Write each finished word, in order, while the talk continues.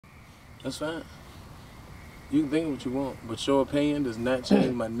That's fine. You can think what you want, but your opinion does not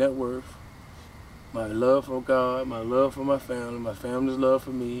change my net worth, my love for God, my love for my family's love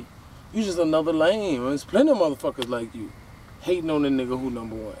for me. You just another lame. There's plenty of motherfuckers like you hating on the nigga who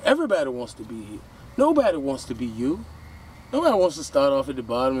number one. Everybody wants to be here. Nobody wants to be you. Nobody wants to start off at the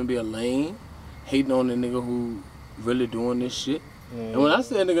bottom and be a lame, hating on the nigga who really doing this shit. And when I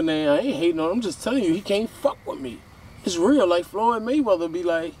say a nigga name, I ain't hating on him. I'm just telling you, he can't fuck with me. It's real. Like Floyd Mayweather be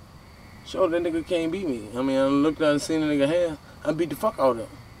like, sure, that nigga can't beat me. I mean, I looked down and seen the nigga hand, I beat the fuck out of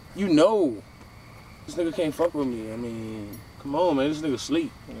him. You know, this nigga can't fuck with me. I mean, come on, man, this nigga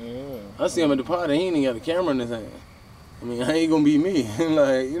sleep. I see him at the party, he ain't even got a camera in his hand. I mean, I ain't gonna beat me.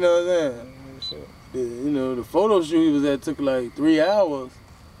 Like, you know what I'm saying? You know, the photo shoot he was at took like 3 hours.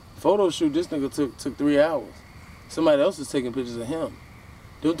 Photo shoot this nigga took 3 hours. Somebody else was taking pictures of him.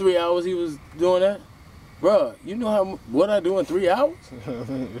 Them 3 hours he was doing that? Bruh, you know what I do in 3 hours?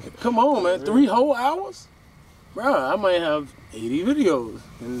 Come on, man, 3 whole hours? Bruh, I might have 80 videos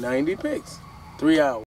and 90 pics. 3 hours.